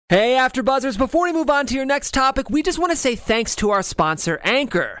Hey, AfterBuzzers, before we move on to your next topic, we just want to say thanks to our sponsor,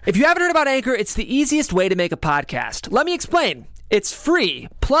 Anchor. If you haven't heard about Anchor, it's the easiest way to make a podcast. Let me explain. It's free.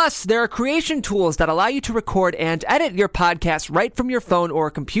 Plus, there are creation tools that allow you to record and edit your podcast right from your phone or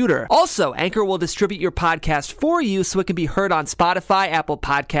computer. Also, Anchor will distribute your podcast for you so it can be heard on Spotify, Apple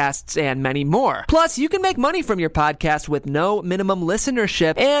Podcasts, and many more. Plus, you can make money from your podcast with no minimum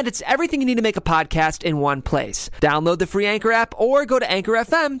listenership, and it's everything you need to make a podcast in one place. Download the free Anchor app or go to Anchor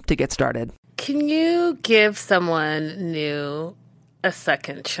FM to get started. Can you give someone new a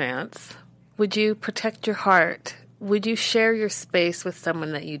second chance? Would you protect your heart? Would you share your space with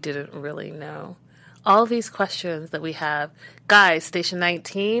someone that you didn't really know? All these questions that we have. Guys, Station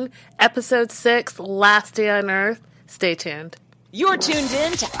 19, Episode 6, Last Day on Earth. Stay tuned. You're tuned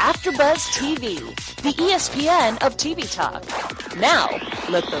in to AfterBuzz TV, the ESPN of TV talk. Now,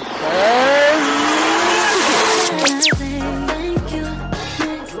 let the buzz.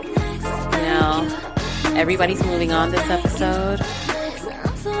 You know, everybody's moving on this episode.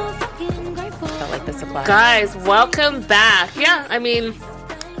 Felt like this applies. Guys, welcome back. Yeah, I mean,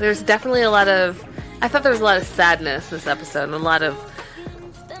 there's definitely I thought there was a lot of sadness this episode, and a lot of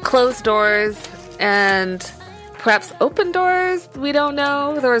closed doors, and perhaps open doors. We don't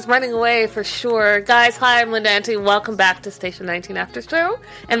know. There was running away for sure. Guys, hi, I'm Linda Ante. Welcome back to Station 19 After Show,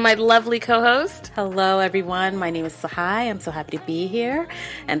 and my lovely co-host. Hello, everyone. My name is Sahai. I'm so happy to be here.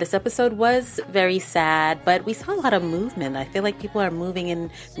 And this episode was very sad, but we saw a lot of movement. I feel like people are moving in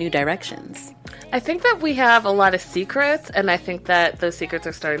new directions. I think that we have a lot of secrets, and I think that those secrets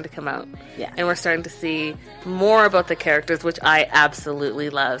are starting to come out. Yeah. And we're starting to see more about the characters, which I absolutely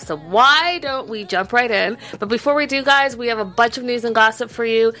love. So why don't we jump right in? But before we do, guys, we have a bunch of news and gossip for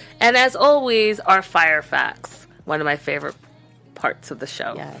you. And as always, our fire facts. One of my favorite parts of the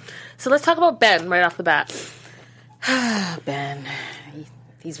show. Yeah. So let's talk about Ben right off the bat. Ben,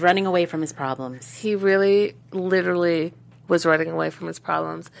 he's running away from his problems. He really, literally was running away from his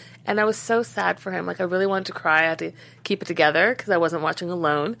problems. And I was so sad for him. Like, I really wanted to cry. I had to keep it together because I wasn't watching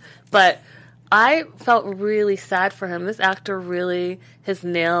alone. But I felt really sad for him. This actor really has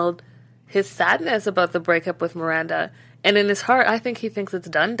nailed his sadness about the breakup with Miranda. And in his heart, I think he thinks it's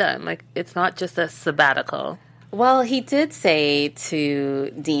done. Like, it's not just a sabbatical. Well, he did say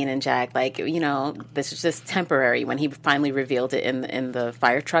to Dean and Jack, like, you know, this is just temporary when he finally revealed it in the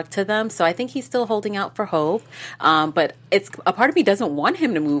fire truck to them. So I think he's still holding out for hope. But it's a part of me doesn't want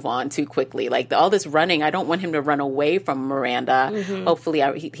him to move on too quickly. Like all this running, I don't want him to run away from Miranda. Mm-hmm. Hopefully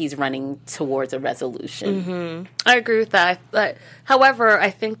he's running towards a resolution. Mm-hmm. I agree with that. But, however,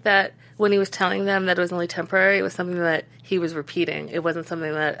 I think that when he was telling them that it was only temporary, it was something that he was repeating. It wasn't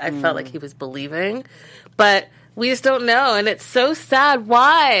something that I felt like he was believing. But we just don't know, and it's so sad.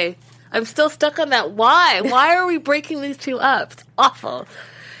 Why? I'm still stuck on that. Why? Why are we breaking these two up? It's awful.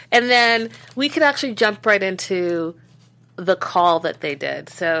 And then we could actually jump right into the call that they did.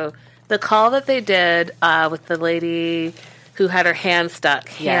 So the call that they did with the lady who had her hand stuck,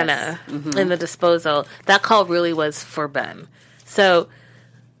 yes. Hannah, in the disposal, that call really was for Ben. So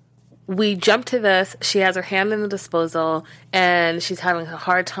we jump to this. She has her hand in the disposal, and she's having a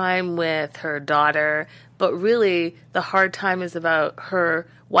hard time with her daughter. But really, the hard time is about her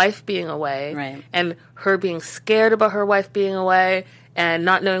wife being away, right, and her being scared about her wife being away, and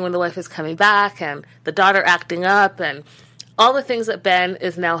not knowing when the wife is coming back, and the daughter acting up, and all the things that Ben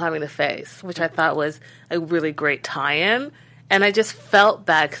is now having to face, which I thought was a really great tie-in. And I just felt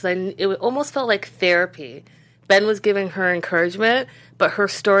bad because it almost felt like therapy. Ben was giving her encouragement, but her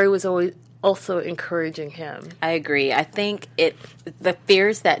story was always also encouraging him. I agree. I think the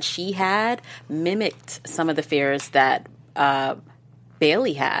fears that she had mimicked some of the fears that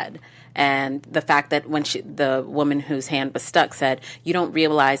Bailey had. And the fact that when the woman whose hand was stuck said, you don't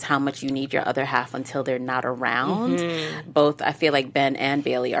realize how much you need your other half until they're not around. Mm-hmm. Both, I feel like Ben and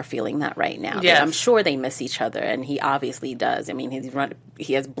Bailey are feeling that right now. Yes. I'm sure they miss each other, and he obviously does. I mean,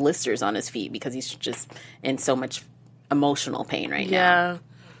 he has blisters on his feet because he's just in so much emotional pain right now.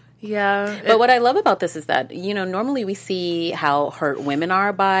 Yeah. But what I love about this is that, you know, normally we see how hurt women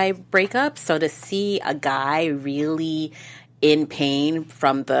are by breakups. So to see a guy really in pain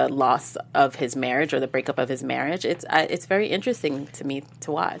from the loss of his marriage or the breakup of his marriage, it's very interesting to me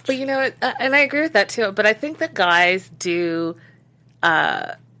to watch. But you know, and I agree with that too. But I think that guys do,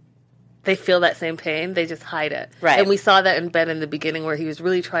 they feel that same pain. They just hide it. Right. And we saw that in Ben in the beginning where he was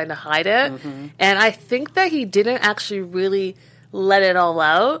really trying to hide it. Mm-hmm. And I think that he didn't actually really let it all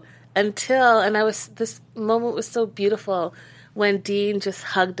out until, and this moment was so beautiful when Dean just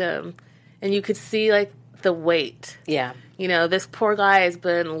hugged him and you could see like the weight. Yeah. You know, this poor guy has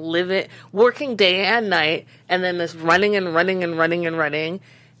been working day and night, and then this running and running and running and running.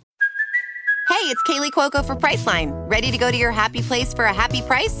 Hey, it's Kaylee Cuoco for Priceline. Ready to go to your happy place for a happy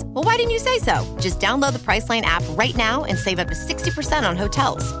price? Well, why didn't you say so? Just download the Priceline app right now and save up to 60% on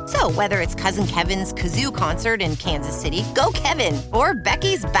hotels. So whether it's Cousin Kevin's Kazoo Concert in Kansas City, go Kevin, or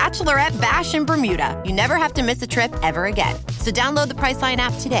Becky's Bachelorette Bash in Bermuda, you never have to miss a trip ever again. So download the Priceline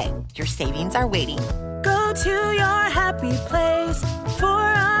app today. Your savings are waiting. Go to your happy place for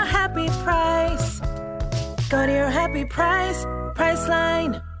a happy price. Go to your happy price,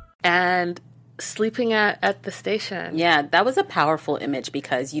 Priceline. And sleeping at the station. Yeah, that was a powerful image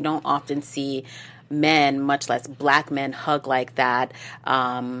because you don't often see men, much less black men, hug like that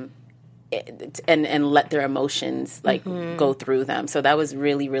and let their emotions go through them. So that was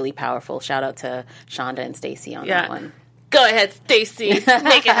really, really powerful. Shout out to Shonda and Stacey on that one. Go ahead, Stacey. Make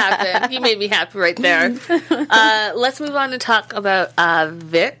it happen. You made me happy right there. Let's move on to talk about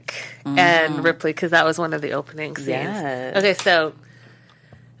Vic and Ripley, because that was one of the opening scenes. Yes. Okay, so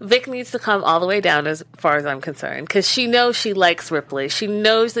Vic needs to come all the way down as far as I'm concerned, because she knows she likes Ripley. She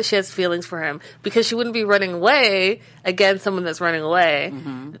knows that she has feelings for him, because she wouldn't be running away, again, someone that's running away,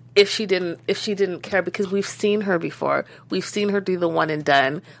 if she didn't care, because we've seen her before. We've seen her do the one and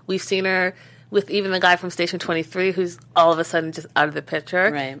done. We've seen her with even the guy from Station 23 who's all of a sudden just out of the picture.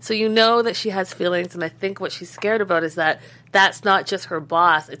 Right. So you know that she has feelings, and I think what she's scared about is that that's not just her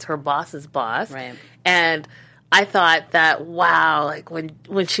boss, it's her boss's boss. Right. And I thought that, wow, like when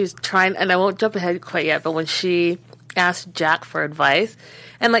she was trying, and I won't jump ahead quite yet, but when she asked Jack for advice,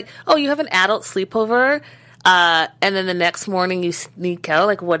 and like, oh, you have an adult sleepover, and then the next morning you sneak out,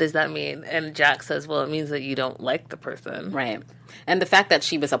 like, what does that mean? And Jack says, well, it means that you don't like the person. Right. And the fact that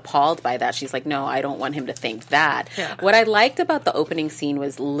she was appalled by that, she's like, no, I don't want him to think that. Yeah. What I liked about the opening scene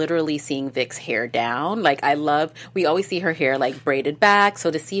was literally seeing Vic's hair down. Like, we always see her hair like braided back.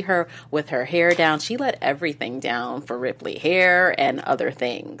 So to see her with her hair down, she let everything down for Ripley, hair and other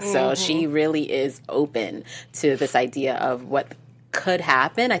things. So she really is open to this idea of what could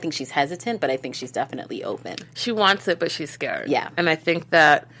happen. I think she's hesitant, but I think she's definitely open. She wants it, but she's scared. Yeah. And I think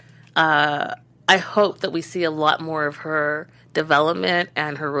that I hope that we see a lot more of her development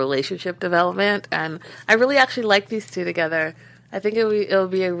and her relationship development. And I really actually like these two together. I think it'll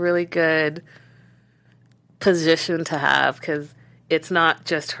be a really good position to have, because it's not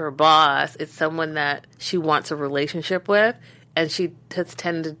just her boss, it's someone that she wants a relationship with, and she has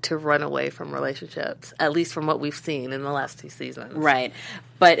tended to run away from relationships, at least from what we've seen in the last 2 seasons. Right.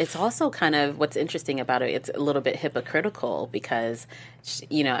 But it's also kind of, what's interesting about it, it's a little bit hypocritical because,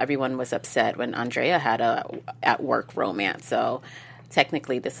 everyone was upset when Andrea had a at-work romance. So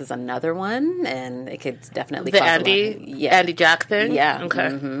technically this is another one, and it could definitely the Andy Jack thing? Yeah.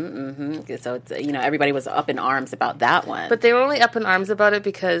 Okay. So, it's, everybody was up in arms about that one. But they were only up in arms about it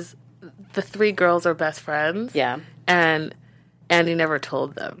because the 3 girls are best friends. Yeah. And Andy never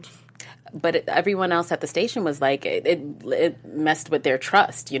told them. But everyone else at the station was like, it messed with their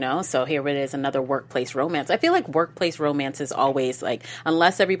trust, So here it is, another workplace romance. I feel like workplace romance is always like,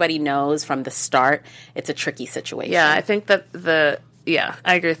 unless everybody knows from the start, it's a tricky situation. Yeah, I think that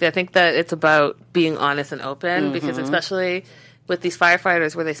I agree with you. I think that it's about being honest and open, because especially with these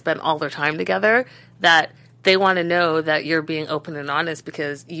firefighters where they spend all their time together, that they want to know that you're being open and honest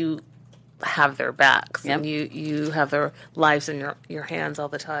because you have their backs and you have their lives in your hands all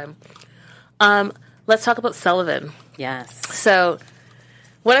the time. Let's talk about Sullivan. Yes. So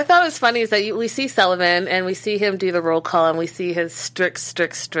what I thought was funny is that we see Sullivan and we see him do the roll call and we see his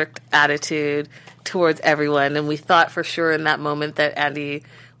strict attitude towards everyone. And we thought for sure in that moment that Andy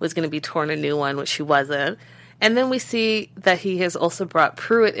was going to be torn a new one, which she wasn't. And then we see that he has also brought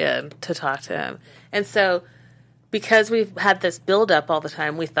Pruitt in to talk to him. And so because we've had this build-up all the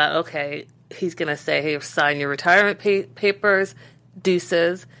time, we thought, okay, he's going to say, hey, sign your retirement papers,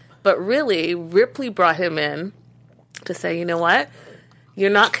 deuces. But really, Ripley brought him in to say, you know what? You're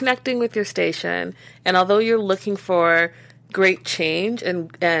not connecting with your station. And although you're looking for great change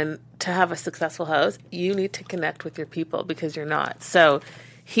and to have a successful house, you need to connect with your people because you're not. So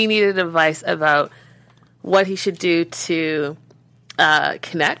he needed advice about what he should do to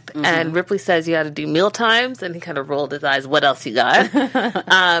connect. And Ripley says you got to do meal times. And he kind of rolled his eyes. What else you got?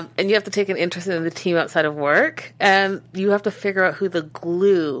 And you have to take an interest in the team outside of work. And you have to figure out who the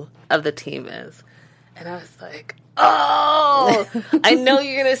glue of the team is. And I was like, oh, I know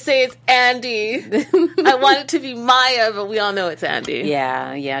you're going to say it's Andy. I want it to be Maya, but we all know it's Andy.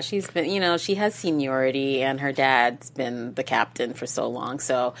 Yeah, she's been, she has seniority, and her dad's been the captain for so long.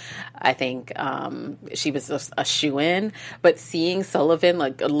 So I think she was a shoo-in. But seeing Sullivan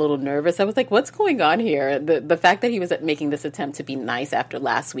like a little nervous, I was like, what's going on here? The fact that he was making this attempt to be nice after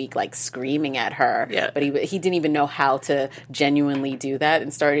last week, like screaming at her, but he didn't even know how to genuinely do that,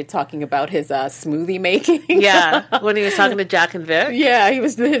 and started talking about his smoothie making. Yeah, when he was talking to Jack and Vic. Yeah, he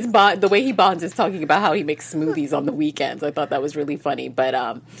was the way he bonds is talking about how he makes smoothies on the weekends. I thought that was really funny. But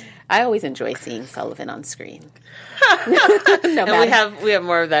I always enjoy seeing Sullivan on screen. And we have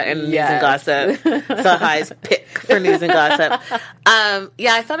more of that in News and Gossip. Sahai's pick for News and Gossip.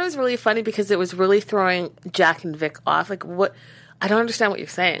 I thought it was really funny because it was really throwing Jack and Vic off. Like, what? I don't understand what you're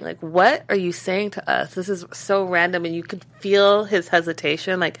saying. Like, what are you saying to us? This is so random, and you could feel his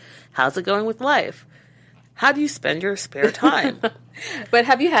hesitation. Like, how's it going with life? How do you spend your spare time? But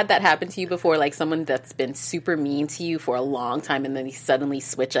have you had that happen to you before? Like someone that's been super mean to you for a long time and then they suddenly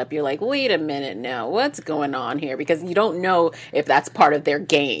switch up. You're like, wait a minute now. What's going on here? Because you don't know if that's part of their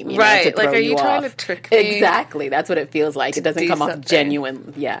game. Right. To throw like, are you trying off. To trick me? Exactly. That's what it feels like. It doesn't come off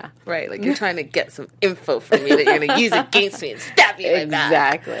genuine. Yeah. Right. Like you're trying to get some info from me that you're going to use against me and stab me in my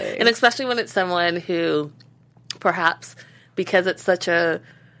back. Exactly. And especially when it's someone who perhaps because it's such a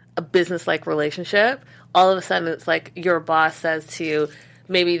business-like relationship, all of a sudden it's like your boss says to you,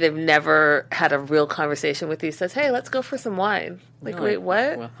 maybe they've never had a real conversation with you, says, hey, let's go for some wine. Like, wait,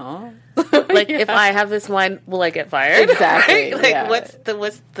 what? Like, if I have this wine, will I get fired? Exactly. Right? Like,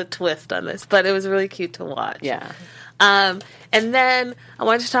 what's the twist on this? But it was really cute to watch. Yeah. And then I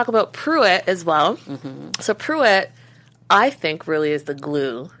wanted to talk about Pruitt as well. Mm-hmm. So Pruitt, I think, really is the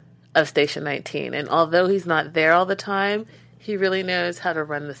glue of Station 19. And although he's not there all the time, he really knows how to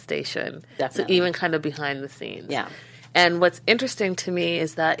run the station. Definitely. So even kind of behind the scenes. Yeah. And what's interesting to me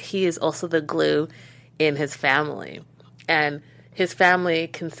is that he is also the glue in his family. And his family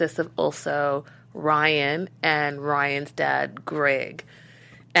consists of also Ryan and Ryan's dad, Greg.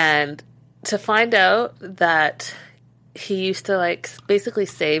 And to find out that he used to like basically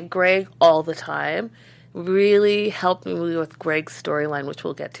save Greg all the time really helped me with Greg's storyline, which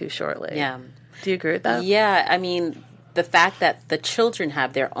we'll get to shortly. Yeah. Do you agree with that? Yeah, I mean, the fact that the children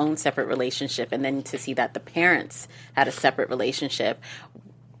have their own separate relationship, and then to see that the parents had a separate relationship,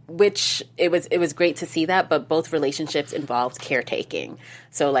 which it was great to see that, but both relationships involved caretaking.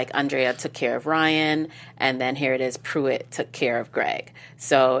 So like Andrea took care of Ryan, and then here it is, Pruitt took care of Greg.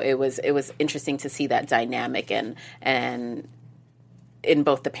 So it was interesting to see that dynamic and in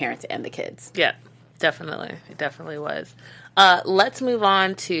both the parents and the kids. Yeah, definitely. It definitely was. Let's move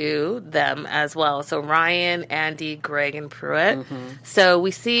on to them as well. So Ryan, Andy, Greg, and Pruitt. Mm-hmm. So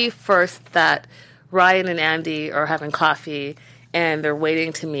we see first that Ryan and Andy are having coffee, and they're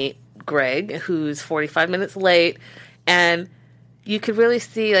waiting to meet Greg, who's 45 minutes late. And you could really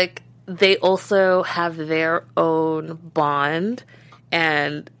see, like, they also have their own bond.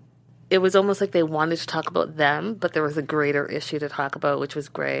 And it was almost like they wanted to talk about them, but there was a greater issue to talk about, which was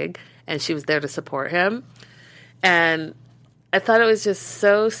Greg. And she was there to support him. And I thought it was just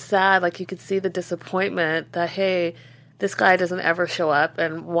so sad. Like, you could see the disappointment that, hey, this guy doesn't ever show up,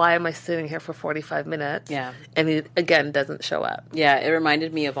 and why am I sitting here for 45 minutes? Yeah. And he, again, doesn't show up. Yeah, it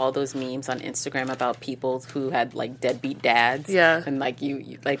reminded me of all those memes on Instagram about people who had, like, deadbeat dads. Yeah. And, like,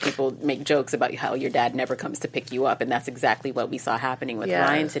 you like, people make jokes about how your dad never comes to pick you up, and that's exactly what we saw happening with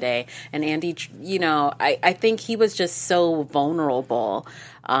Ryan today. And Andy, you know, I think he was just so vulnerable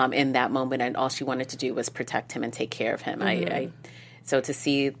in that moment, and all she wanted to do was protect him and take care of him. Mm-hmm. So to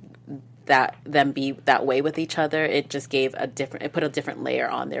see that them be that way with each other, it just gave it put a different layer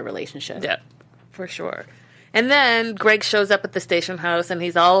on their relationship. Yeah, for sure. And then Greg shows up at the station house, and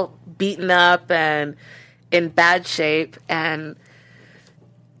he's all beaten up and in bad shape, and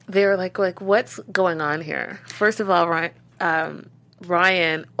they're like, what's going on here? First of all,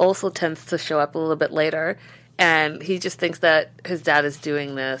 Ryan also tends to show up a little bit later, and he just thinks that his dad is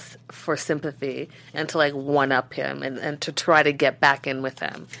doing this for sympathy and to, like, one-up him and to try to get back in with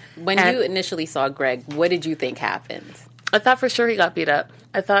him. When you initially saw Greg, what did you think happened? I thought for sure he got beat up.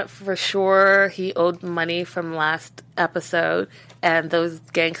 I thought for sure he owed money from last episode, and those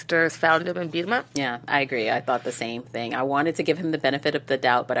gangsters found him and beat him up. Yeah, I agree. I thought the same thing. I wanted to give him the benefit of the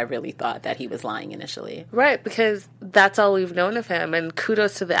doubt, but I really thought that he was lying initially. Right, because that's all we've known of him, and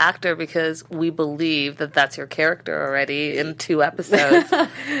kudos to the actor because we believe that that's your character already in 2 episodes.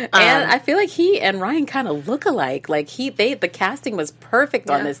 And I feel like he and Ryan kind of look alike. Like the casting was perfect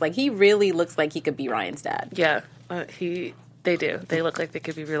on this. Like he really looks like he could be Ryan's dad. Yeah, they do. They look like they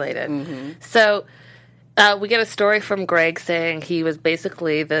could be related. Mm-hmm. So We get a story from Greg saying he was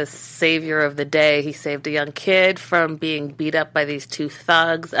basically the savior of the day. He saved a young kid from being beat up by these two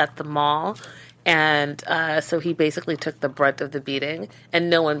thugs at the mall. And so he basically took the brunt of the beating, and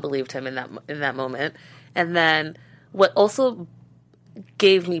no one believed him in that moment. And then what also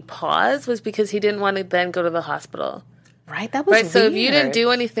gave me pause was because he didn't want to then go to the hospital. Right, that was right. So if you weird. didn't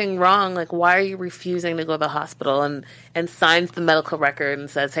do anything wrong, like why are you refusing to go to the hospital and signs the medical record and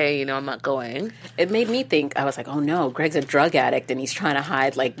says, hey, I'm not going? It made me think, I was like, oh no, Greg's a drug addict and he's trying to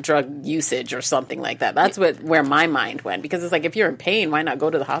hide like drug usage or something like that. That's where my mind went, because it's like, if you're in pain, why not go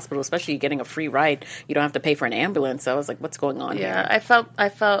to the hospital, especially getting a free ride? You don't have to pay for an ambulance. So I was like, what's going on here? I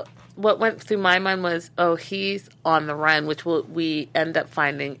felt what went through my mind was, oh, he's on the run, which we end up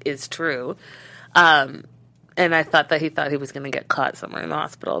finding is true. And I thought that he was going to get caught somewhere in the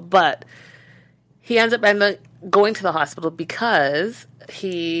hospital. But he ends up going to the hospital because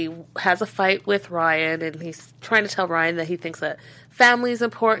he has a fight with Ryan, and he's trying to tell Ryan that he thinks that family is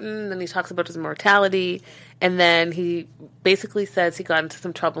important, and he talks about his mortality. And then he basically says he got into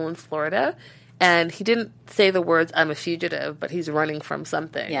some trouble in Florida, and he didn't say the words, I'm a fugitive, but he's running from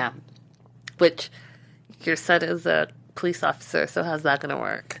something. Yeah. Which your son is a police officer, so how's that going to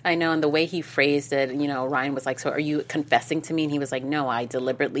work? I know, and the way he phrased it, Ryan was like, so are you confessing to me? And he was like, no, I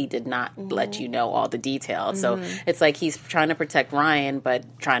deliberately did not let you know all the details. So it's like he's trying to protect Ryan, but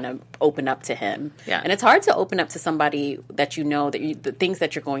trying to open up to him. Yeah. And it's hard to open up to somebody that that the things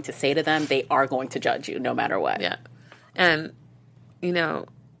that you're going to say to them, they are going to judge you no matter what. Yeah. And,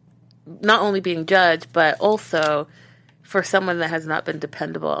 not only being judged, but also for someone that has not been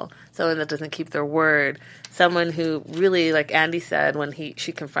dependable, someone that doesn't keep their word, someone who really, like Andy said when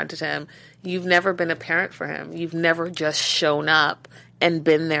she confronted him, you've never been a parent for him. You've never just shown up and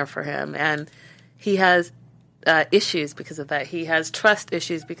been there for him. And he has issues because of that. He has trust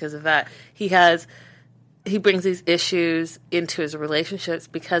issues because of that. He brings these issues into his relationships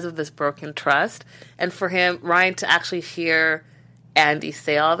because of this broken trust. And for him, Ryan, to actually hear Andy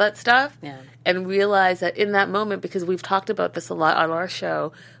say all that stuff and realize that in that moment, because we've talked about this a lot on our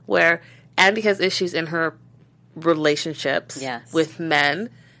show, where Andy has issues in her relationships with men,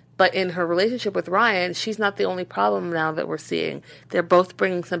 but in her relationship with Ryan, she's not the only problem now that we're seeing. They're both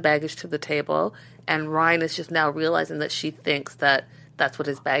bringing some baggage to the table, and Ryan is just now realizing that she thinks that that's what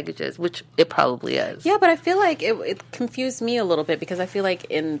his baggage is, which it probably is. Yeah, but I feel like it confused me a little bit, because I feel like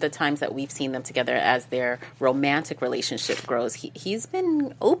in the times that we've seen them together as their romantic relationship grows, he's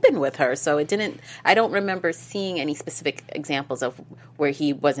been open with her. So I don't remember seeing any specific examples of where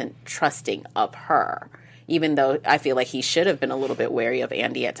he wasn't trusting of her, even though I feel like he should have been a little bit wary of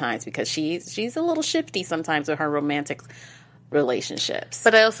Andy at times, because she's a little shifty sometimes with her romantic relationships.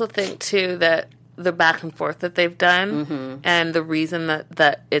 But I also think, too, that the back and forth that they've done, and the reason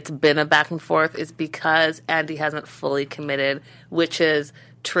that it's been a back and forth is because Andy hasn't fully committed, which has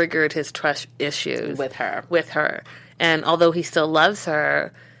triggered his trust issues with her. And although he still loves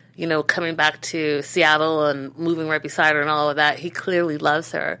her, coming back to Seattle and moving right beside her and all of that, he clearly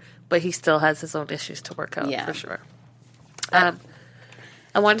loves her, but he still has his own issues to work out, for sure.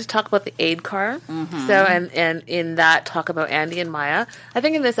 I wanted to talk about the aid car. So, and in that, talk about Andy and Maya. I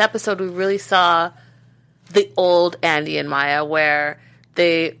think in this episode, we really saw the old Andy and Maya, where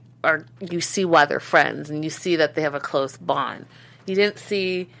you see why they're friends, and you see that they have a close bond. You didn't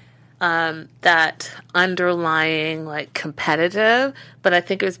see that underlying, competitive, but I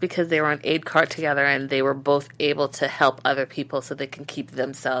think it was because they were on aid car together, and they were both able to help other people so they can keep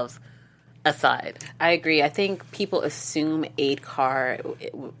themselves aside. I agree. I think people assume aid car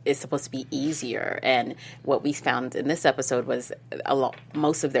is supposed to be easier, and what we found in this episode was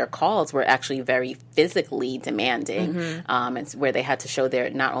most of their calls were actually very physically demanding, and where they had to show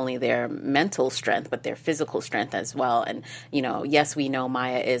not only their mental strength but their physical strength as well. And yes, we know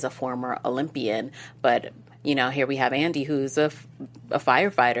Maya is a former Olympian, but here we have Andy, who's a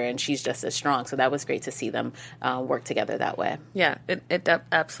firefighter, and she's just as strong. So that was great to see them work together that way. Yeah, it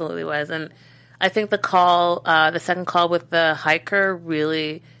absolutely was. And I think the second call with the hiker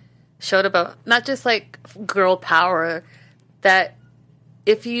really showed about not just girl power, that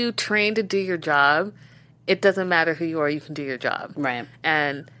if you train to do your job, it doesn't matter who you are, you can do your job. Right.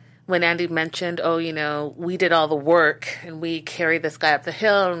 And when Andy mentioned, we did all the work and we carried this guy up the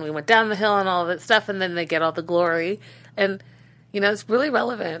hill and we went down the hill and all of that stuff, and then they get all the glory. And, It's really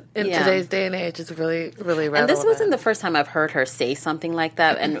relevant in today's day and age. It's really, really relevant. And this wasn't the first time I've heard her say something like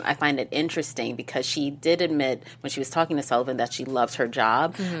that, and I find it interesting because she did admit when she was talking to Sullivan that she loves her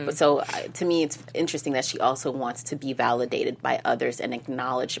job. But so to me, it's interesting that she also wants to be validated by others and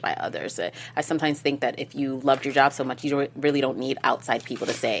acknowledged by others. I sometimes think that if you loved your job so much, you really don't need outside people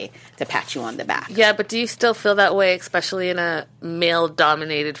to pat you on the back. Yeah, but do you still feel that way, especially in a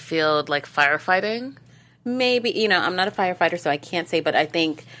male-dominated field like firefighting? Maybe, I'm not a firefighter, so I can't say, but I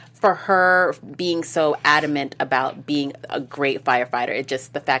think for her being so adamant about being a great firefighter, it's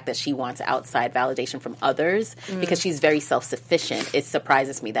just the fact that she wants outside validation from others because she's very self-sufficient. It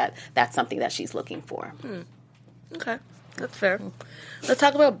surprises me that that's something that she's looking for. Okay, that's fair. Let's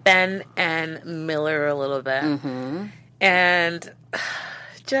talk about Ben and Miller a little bit. And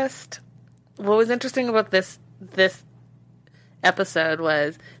just what was interesting about this episode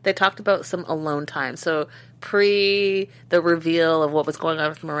was they talked about some alone time. So pre the reveal of what was going on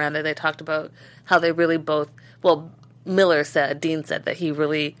with Miranda, they talked about how they really both, Dean said that he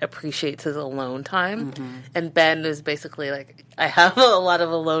really appreciates his alone time. And Ben is basically like, I have a lot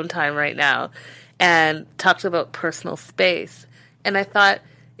of alone time right now, and talked about personal space. And I thought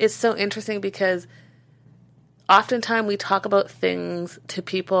it's so interesting because oftentimes we talk about things to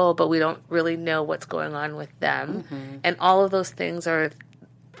people, but we don't really know what's going on with them. And all of those things are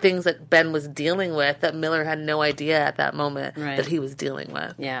things that Ben was dealing with that Miller had no idea at that moment that he was dealing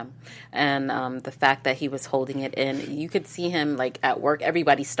with. Yeah. And the fact that he was holding it in, you could see him like at work.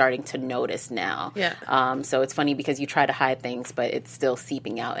 Everybody's starting to notice now. Yeah. So it's funny because you try to hide things, but it's still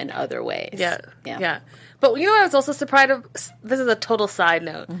seeping out in other ways. Yeah. But I was also surprised of, this is a total side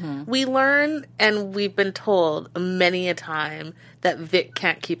note. We learn and we've been told many a time that Vic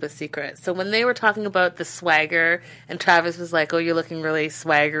can't keep a secret. So when they were talking about the swagger and Travis was like, oh, you're looking really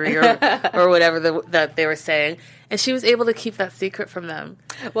swaggery or whatever that they were saying. And she was able to keep that secret from them.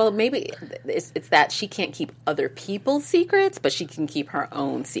 Well, maybe it's that she can't keep other people's secrets, but she can keep her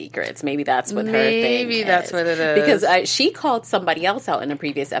own secrets. Maybe that's what her thing is. Maybe that's what it is. Because she called somebody else out in a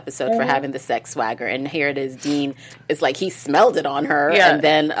previous episode for having the sex swagger. And here it is, Dean. It's like he smelled it on her. Yeah. And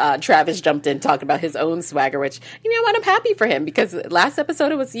then Travis jumped in talking about his own swagger, which, you know what, I'm happy for him. Because last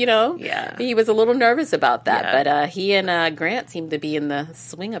episode it was, he was a little nervous about that. Yeah. But he and Grant seem to be in the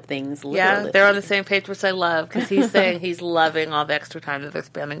swing of things. Yeah, they're on the same page, which I love. Because he's saying he's loving all the extra time that they're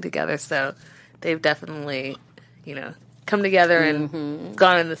spending together. So they've definitely, come together and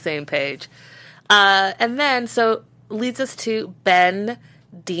gone on the same page. And then, so leads us to Ben,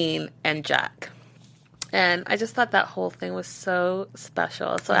 Dean, and Jack. And I just thought that whole thing was so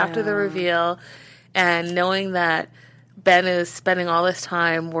special. So after the reveal and knowing that Ben is spending all this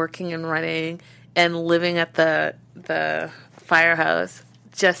time working and running and living at the firehouse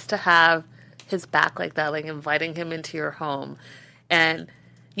just to have his back like that, like inviting him into your home. And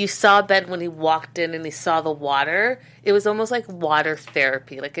you saw Ben when he walked in and he saw the water. It was almost like water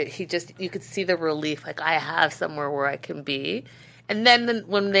therapy. Like you could see the relief. Like, I have somewhere where I can be. And then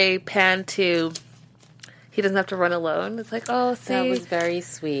when they pan to, he doesn't have to run alone. It's like, oh, see, that was very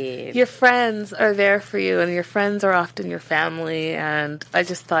sweet. Your friends are there for you, and your friends are often your family. And I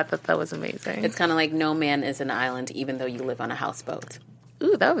just thought that was amazing. It's kind of like no man is an island, even though you live on a houseboat.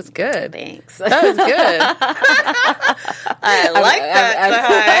 Ooh, that was good. Thanks. That was good. I like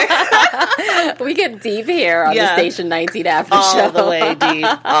that. We get deep here on the Station 19 after all show. All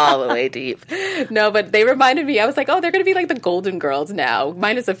the way deep. No, but they reminded me. I was like, oh, they're going to be like the Golden Girls now,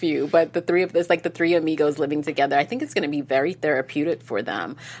 minus a few. But the three amigos living together. I think it's going to be very therapeutic for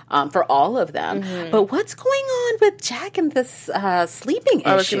them, for all of them. But what's going on with Jack and this sleeping issue?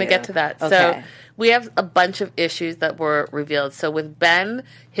 I was going to get to that. Okay. So we have a bunch of issues that were revealed. So with Ben,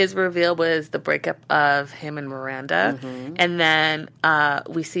 his reveal was the breakup of him and Miranda. And then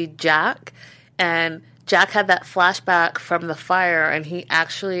we see Jack, and Jack had that flashback from the fire, and he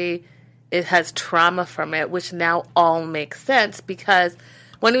actually has trauma from it, which now all makes sense because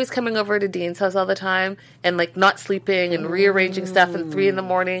when he was coming over to Dean's house all the time and like not sleeping and rearranging stuff at 3 a.m,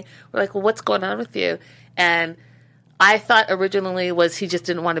 we're like, well, what's going on with you? And I thought originally was he just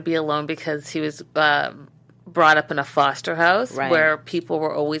didn't want to be alone because he was brought up in a foster house where people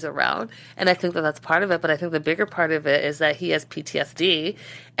were always around. And I think that's part of it. But I think the bigger part of it is that he has PTSD.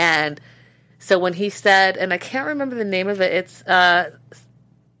 And so when he said, and I can't remember the name of it, it's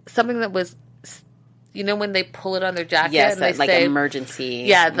something that was, when they pull it on their jacket. Yes, and they like say, emergency.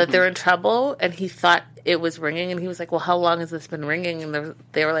 Yeah, that they're in trouble. And he thought it was ringing. And he was like, well, how long has this been ringing? And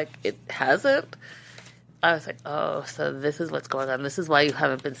they were like, it hasn't. I was like, oh, so this is what's going on. This is why you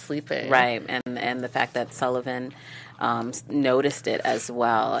haven't been sleeping. Right. And the fact that Sullivan noticed it as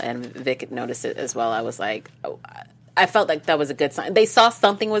well and Vic noticed it as well. I was like, oh, I felt like that was a good sign. They saw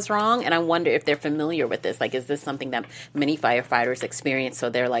something was wrong, and I wonder if they're familiar with this. Like, is this something that many firefighters experience? So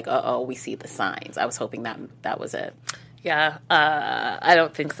they're like, "Uh-oh, we see the signs." I was hoping that was it. Yeah, I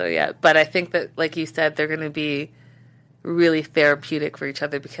don't think so yet. But I think that, like you said, they're going to be really therapeutic for each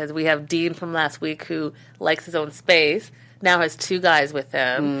other, because we have Dean from last week who likes his own space, now has 2 guys with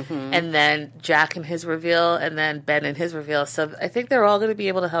him, and then Jack in his reveal, and then Ben in his reveal. So I think they're all going to be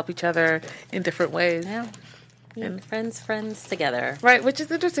able to help each other in different ways. Yeah. And friends together. Right, which is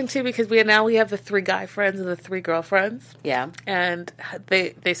interesting too, because we have the 3 guy friends and the 3 girlfriends. Yeah. And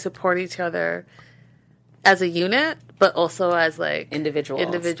they support each other as a unit, but also as like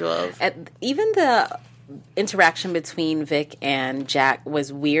individuals. And even the interaction between Vic and Jack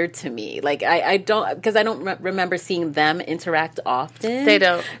was weird to me. Like, I don't, because I don't remember seeing them interact often. They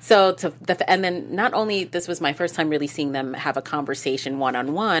don't. So and then not only this was my first time really seeing them have a conversation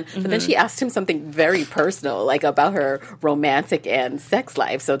one-on-one, but then she asked him something very personal, like about her romantic and sex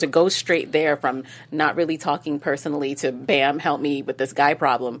life. So to go straight there from not really talking personally to bam, help me with this guy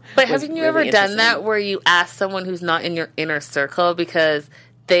problem. But haven't you ever done that where you ask someone who's not in your inner circle because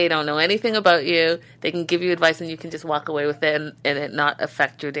they don't know anything about you, they can give you advice and you can just walk away with it and it not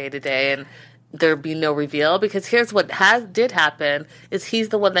affect your day-to-day and there be no reveal? Because here's what did happen, is he's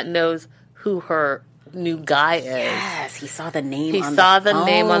the one that knows who her new guy is. Yes, he saw the name on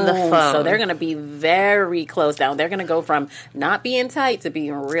the phone. So they're going to be very close down. They're going to go from not being tight to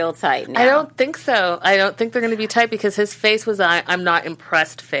being real tight now. I don't think so. I don't think they're going to be tight, because his face was I'm not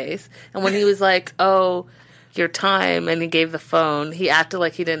impressed face. And when he was like, oh, your time, and he gave the phone, he acted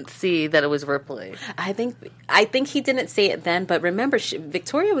like he didn't see that it was Ripley. I think he didn't say it then, but remember,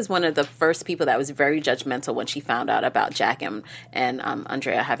 Victoria was one of the first people that was very judgmental when she found out about Jack and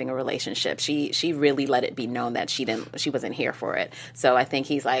Andrea having a relationship. She really let it be known that she wasn't here for it. So I think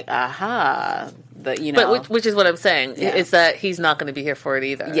he's like, aha, but which is what I'm saying, is that he's not going to be here for it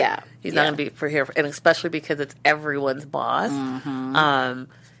either. Yeah, he's not going to be here, and especially because it's everyone's boss.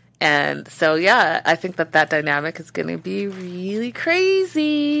 And so, yeah, I think that dynamic is going to be really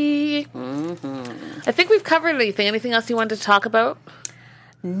crazy. I think we've covered everything. Anything else you wanted to talk about?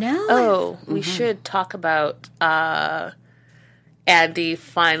 No. Oh, we should talk about Andy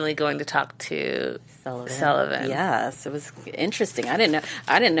finally going to talk to Sullivan. Yes, it was interesting. I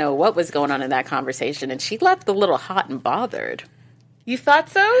didn't know what was going on in that conversation, and she left a little hot and bothered. You thought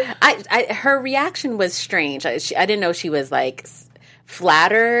so? Her reaction was strange. I didn't know she was like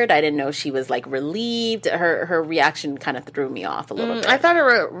flattered. I didn't know she was like relieved. Her reaction kind of threw me off a little bit. I thought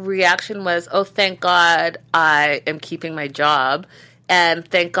her reaction was, oh, thank God I am keeping my job. And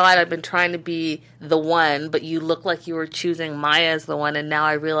thank God I've been trying to be the one, but you look like you were choosing Maya as the one. And now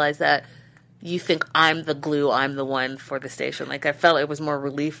I realize that you think I'm the glue, I'm the one for the station. Like, I felt it was more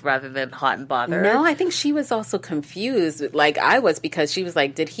relief rather than hot and bothered. No, I think she was also confused, like I was, because she was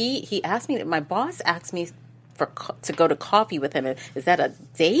like, did he asked me, my boss asked me to go to coffee with him. Is that a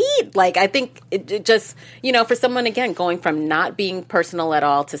date? Like, I think it just, for someone, again, going from not being personal at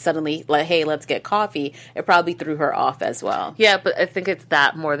all to suddenly, like, hey, let's get coffee, it probably threw her off as well. Yeah, but I think it's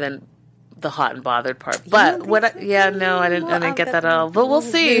that more than the hot and bothered part. But I didn't get that at all. But we'll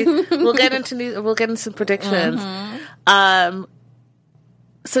see. We'll get into some predictions.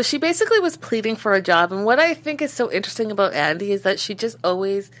 So she basically was pleading for a job, and what I think is so interesting about Andy is that she just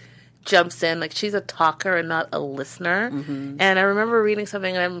always jumps in, like she's a talker and not a listener. And I remember reading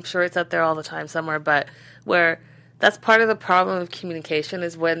something, and I'm sure it's out there all the time somewhere, but where that's part of the problem of communication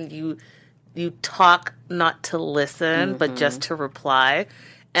is when you talk not to listen, but just to reply.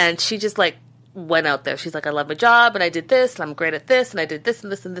 And she just like went out there. She's like, I love my job, and I did this, and I'm great at this, and I did this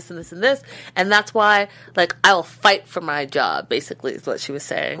and this and this and this and this, and that's why, like, I will fight for my job, basically, is what she was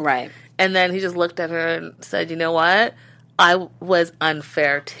saying. Right. And then he just looked at her and said, you know what? I was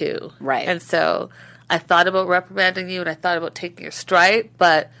unfair too. Right. And so I thought about reprimanding you and I thought about taking your stride,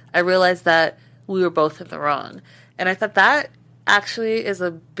 but I realized that we were both in the wrong. And I thought that actually is a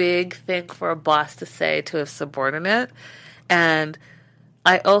big thing for a boss to say to a subordinate. And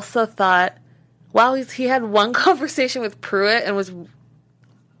I also thought, wow, he had one conversation with Pruitt and was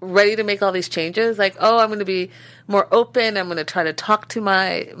ready to make all these changes. Like, oh, I'm going to be more open. I'm going to try to talk to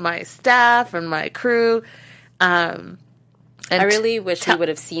my staff and my crew. I really wish we would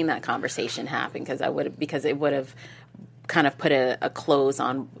have seen that conversation happen, because it would have kind of put a close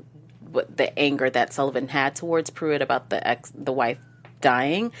on the anger that Sullivan had towards Pruitt about the wife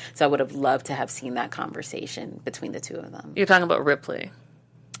dying. So I would have loved to have seen that conversation between the two of them. You're talking about Ripley.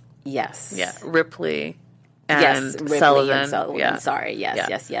 Yes. Yeah, Ripley Yes, Ripley Sullivan. and Sullivan. Yeah. Sorry,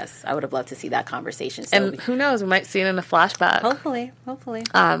 yes. I would have loved to see that conversation. So And who knows, we might see it in a flashback. hopefully.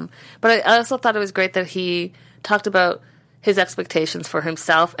 But I also thought it was great that he talked about his expectations for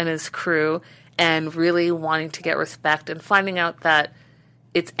himself and his crew and really wanting to get respect and finding out that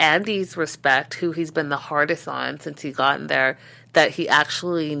it's Andy's respect, who he's been the hardest on since he got in there, that he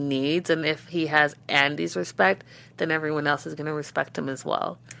actually needs. And if he has Andy's respect, then everyone else is going to respect him as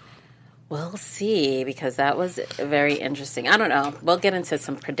well. We'll see, because that was very interesting. I don't know. We'll get into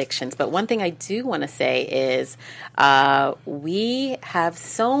some predictions. But one thing I do want to say is we have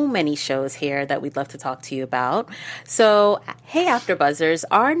so many shows here that we'd love to talk to you about. So, hey, AfterBuzzers,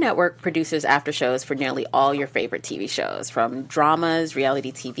 our network produces after shows for nearly all your favorite TV shows, from dramas,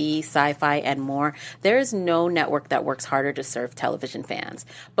 reality TV, sci-fi, and more. There is no network that works harder to serve television fans.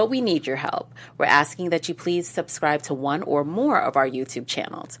 But we need your help. We're asking that you please subscribe to one or more of our YouTube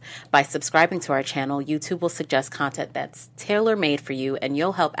channels. By subscribing to our channel, YouTube will suggest content that's tailor-made for you, and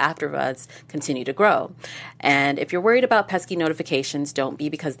you'll help AfterBuzz continue to grow. And if you're worried about pesky notifications, don't be,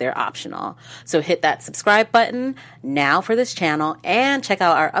 because they're optional. So hit that subscribe button now for this channel, and check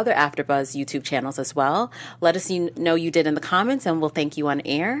out our other AfterBuzz YouTube channels as well. Let us know you did in the comments, and we'll thank you on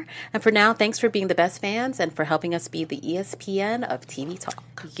air. And for now, thanks for being the best fans and for helping us be the ESPN of TV talk.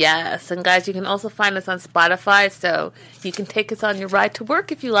 Yes, and guys, you can also find us on Spotify, so you can take us on your ride to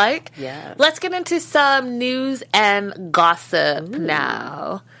work if you like. Yes. Let's get into some news and gossip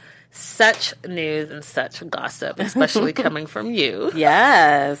now. Such news and such gossip, especially coming from you.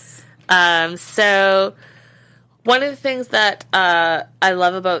 Yes. So one of the things that I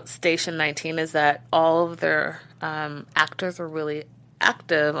love about Station 19 is that all of their actors are really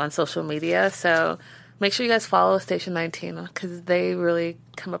active on social media. So make sure you guys follow Station 19 because they really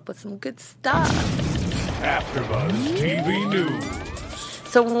come up with some good stuff. AfterBuzz TV News.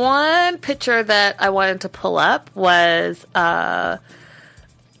 So one picture that I wanted to pull up was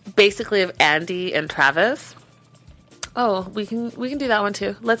basically of Andy and Travis. Oh, we can do that one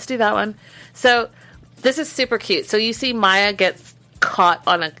too. Let's do that one. So this is super cute. So you see Maya gets caught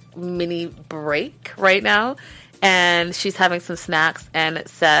on a mini break right now, and she's having some snacks, and it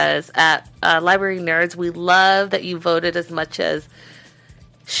says, at Library Nerds, we love that you voted as much as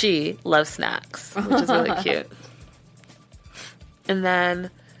she loves snacks, which is really cute. And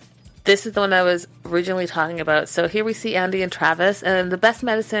then this is the one I was originally talking about. So here we see Andy and Travis, and the best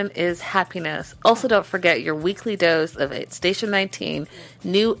medicine is happiness. Also, don't forget your weekly dose of Station 19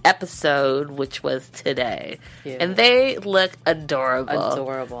 new episode, which was today. Cute. And they look adorable.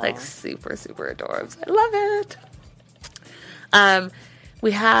 Adorable. Like super, super adorable. I love it.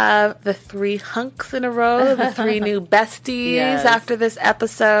 We have the 3 hunks in a row, the 3 new besties after this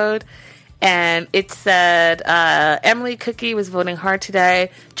episode. And it said, Emily Cookie was voting hard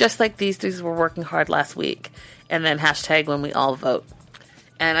today, just like these dudes were working hard last week. And then hashtag when we all vote.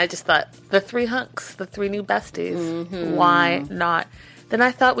 And I just thought, the 3 hunks, the 3 new besties, why not? Then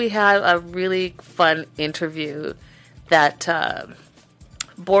I thought we had a really fun interview that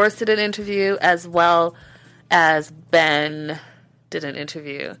Boris did an interview, as well as Ben did an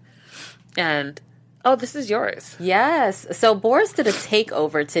interview. And oh, this is yours. Yes. So Boris did a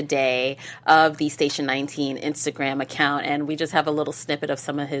takeover today of the Station 19 Instagram account, and we just have a little snippet of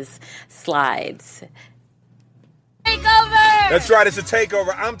some of his slides. Takeover! That's right, it's a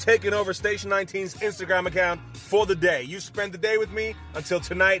takeover. I'm taking over Station 19's Instagram account for the day. You spend the day with me until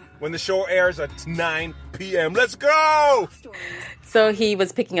tonight when the show airs at 9 p.m. Let's go! So he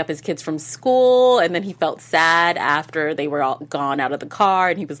was picking up his kids from school, and then he felt sad after they were all gone out of the car,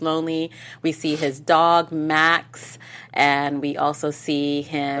 and he was lonely. We see his dog, Max, and we also see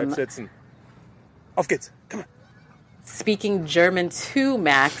him Auf geht's. Come on. speaking German to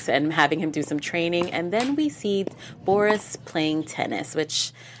Max and having him do some training. And then we see Boris playing tennis,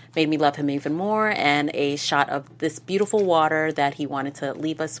 which made me love him even more, and a shot of this beautiful water that he wanted to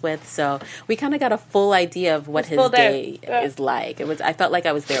leave us with. So we kind of got a full idea of what his day is like. I felt like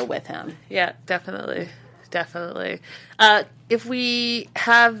I was there with him. Yeah, definitely. Definitely. If we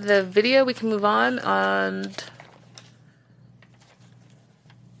have the video, we can move on. And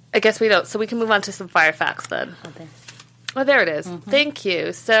I guess we don't. So we can move on to some fire facts then. Okay. Oh, there it is. Thank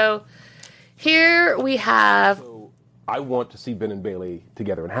you. So here we have... I want to see Ben and Bailey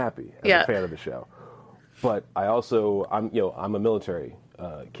together and happy as a fan of the show. But I'm a military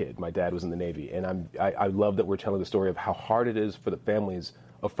kid. My dad was in the Navy, and I love that we're telling the story of how hard it is for the families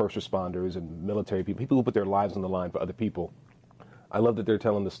of first responders and military people who put their lives on the line for other people. I love that they're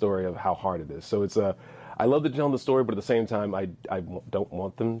telling the story of how hard it is. So I love that they're telling the story, but at the same time, I don't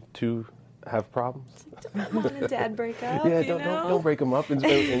want them to have problems. Mom and Dad break up. Yeah, don't break them up, and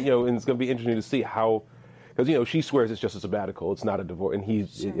it's going to be interesting to see how. because she swears it's just a sabbatical, it's not a divorce,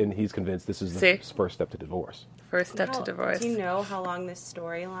 and he's convinced this is the first step to divorce. First step to divorce. Do you know how long this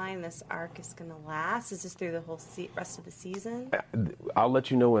storyline, this arc, is going to last? Is this through the whole rest of the season? I'll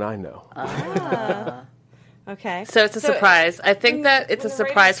let you know when I know. Okay. So it's a surprise. I think that it's a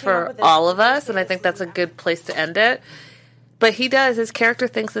surprise for all of us, and I think that's a good place to end it. But his character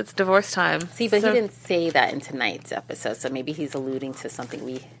thinks it's divorce time. See, but he didn't say that in tonight's episode, so maybe he's alluding to something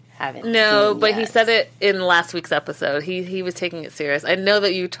we haven't seen but yet. he said it in last week's episode. He was taking it serious. I know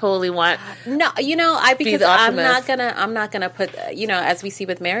that you totally want because I'm not gonna put as we see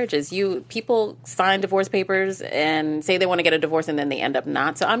with marriages, people sign divorce papers and say they want to get a divorce and then they end up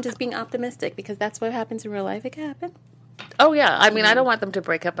not. So I'm just being optimistic because that's what happens in real life. It can happen. Oh yeah, I mean I don't want them to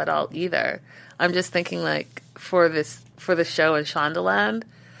break up at all either. I'm just thinking like for the show in Shondaland,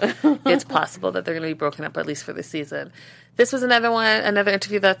 it's possible that they're going to be broken up at least for the season. This was another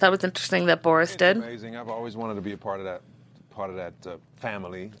interview that I thought was interesting that Boris did. Amazing. I've always wanted to be a part of that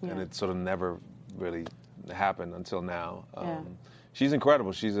family, and it sort of never really happened until now. She's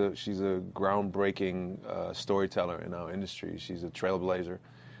incredible. She's a groundbreaking storyteller in our industry. She's a trailblazer.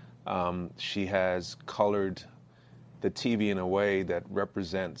 She has colored the TV in a way that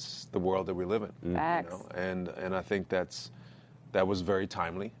represents the world that we live in. And I think that was very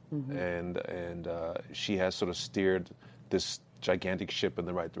timely, and she has sort of steered this gigantic ship in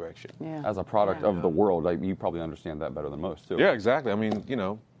the right direction. Yeah. As a product of the world, you probably understand that better than most, too. Yeah, exactly. I mean,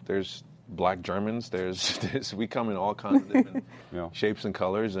 there's black Germans. We come in all kinds of different shapes and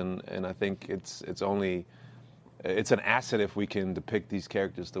colors, and I think it's an asset if we can depict these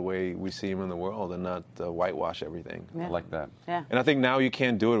characters the way we see them in the world and not whitewash everything. I like that. Yeah. And I think now you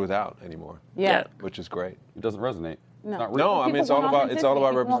can't do it without anymore. Yeah. Which is great. It doesn't resonate. No, I mean it's all about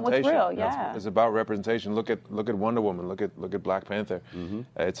representation. Real, yeah. It's about representation. Look at Wonder Woman. Look at Black Panther.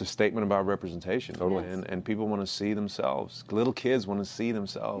 It's a statement about representation. Totally. And people want to see themselves. Little kids want to see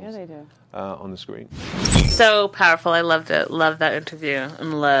themselves. Yeah, they do. On the screen. So powerful. I loved it. Loved that interview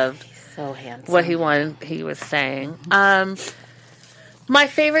and loved so handsome what he was saying. My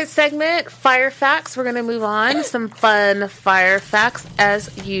favorite segment, Fire Facts. We're going to move on. Some fun Fire Facts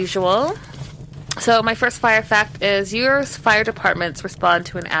as usual. So my first fire fact is U.S. fire departments respond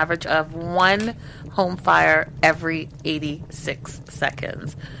to an average of one home fire every 86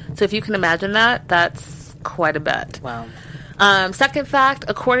 seconds. So if you can imagine that, that's quite a bit. Wow. Second fact,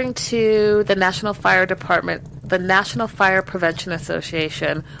 according to the National Fire Department, the National Fire Prevention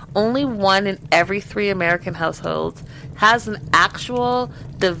Association, only 1 in every 3 American households has an actual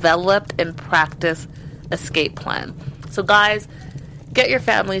developed and practiced escape plan. So guys, get your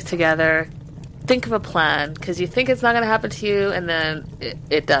families together. Think of a plan, because you think it's not going to happen to you, and then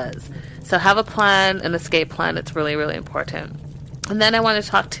it does. So have a plan, an escape plan. It's really, really important. And then I want to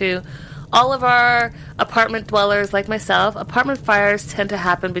talk to all of our apartment dwellers like myself. Apartment fires tend to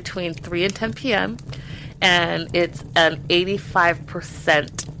happen between 3 and 10 p.m., and it's an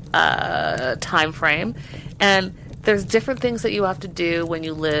 85% time frame. And there's different things that you have to do when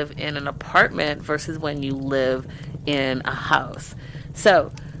you live in an apartment versus when you live in a house.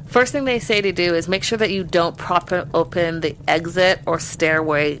 So first thing they say to do is make sure that you don't prop open the exit or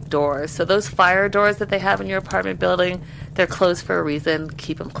stairway doors. So those fire doors that they have in your apartment building, they're closed for a reason.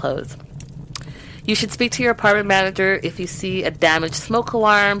 Keep them closed. You should speak to your apartment manager if you see a damaged smoke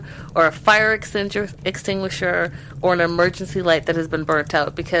alarm or a fire extinguisher or an emergency light that has been burnt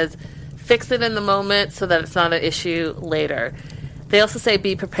out, because fix it in the moment so that it's not an issue later. They also say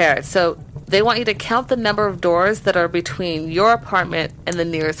be prepared. So they want you to count the number of doors that are between your apartment and the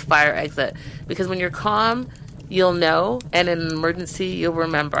nearest fire exit, because when you're calm, you'll know, and in an emergency, you'll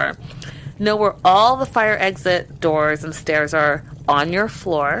remember. Know where all the fire exit doors and stairs are on your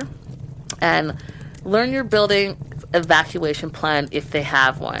floor, and learn your building evacuation plan if they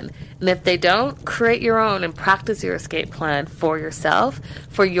have one. And if they don't, create your own and practice your escape plan for yourself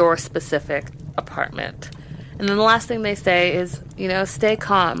for your specific apartment. And then the last thing they say is, stay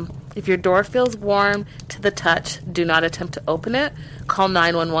calm. If your door feels warm to the touch, do not attempt to open it. Call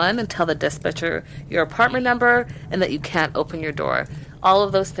 911 and tell the dispatcher your apartment number and that you can't open your door. All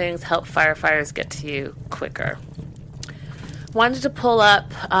of those things help firefighters get to you quicker. Wanted to pull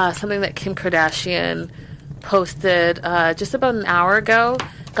up something that Kim Kardashian posted just about an hour ago.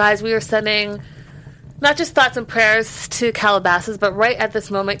 Guys, we are sending not just thoughts and prayers to Calabasas, but right at this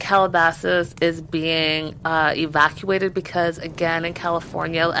moment, Calabasas is being evacuated because, again, in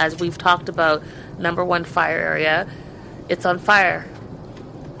California, as we've talked about, #1 fire area, it's on fire.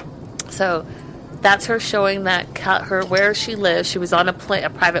 So That's her showing that her where she lives. She was on a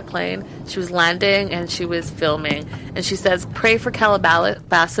private plane. She was landing and she was filming. And she says, "Pray for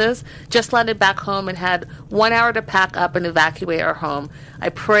Calabasas. Just landed back home and had 1 hour to pack up and evacuate our home. I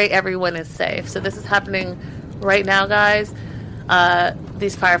pray everyone is safe." So this is happening right now, guys.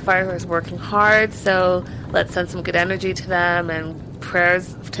 These firefighters are working hard. So let's send some good energy to them and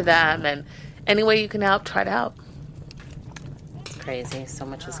prayers to them. And any way you can help, try to help. Crazy. So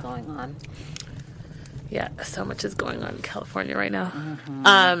much is going on. Yeah, so much is going on in California right now.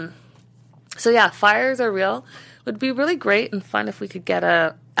 So yeah, fires are real. It would be really great and fun if we could get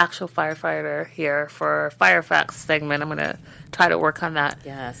a actual firefighter here for Fire Facts segment. I'm going to try to work on that.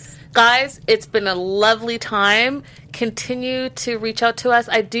 Yes. Guys, it's been a lovely time. Continue to reach out to us.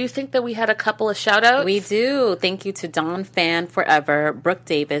 I do think that we had a couple of shout-outs. We do. Thank you to Dawn Fan Forever, Brooke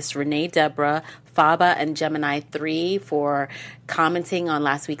Davis, Renee Deborah, Faba, and Gemini 3 for commenting on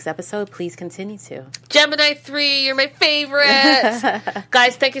last week's episode. Please continue to. Gemini 3, you're my favorite.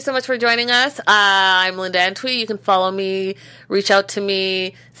 Guys, thank you so much for joining us. I'm Linda Antwi. You can follow me, reach out to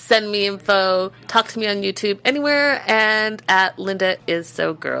me, send me info, talk to me on YouTube, anywhere, and at Linda Is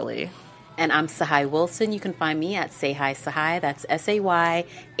So Girly. And I'm Sahai Wilson. You can find me at Say Hi Sahai. That's SayHiTSAHai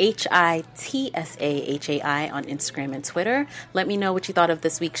on Instagram and Twitter. Let me know what you thought of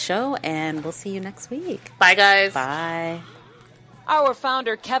this week's show, and we'll see you next week. Bye, guys. Bye. Our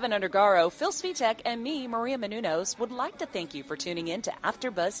founder, Kevin Undergaro, Phil Svitek, and me, Maria Menounos, would like to thank you for tuning in to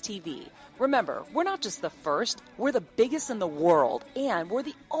AfterBuzz TV. Remember, we're not just the first, we're the biggest in the world, and we're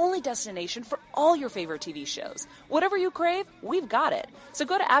the only destination for all your favorite TV shows. Whatever you crave, we've got it. So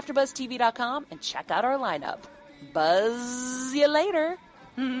go to AfterBuzzTV.com and check out our lineup. Buzz you later.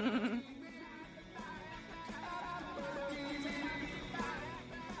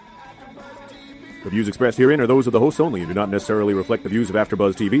 The views expressed herein are those of the hosts only and do not necessarily reflect the views of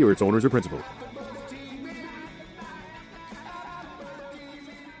AfterBuzz TV or its owners or principals.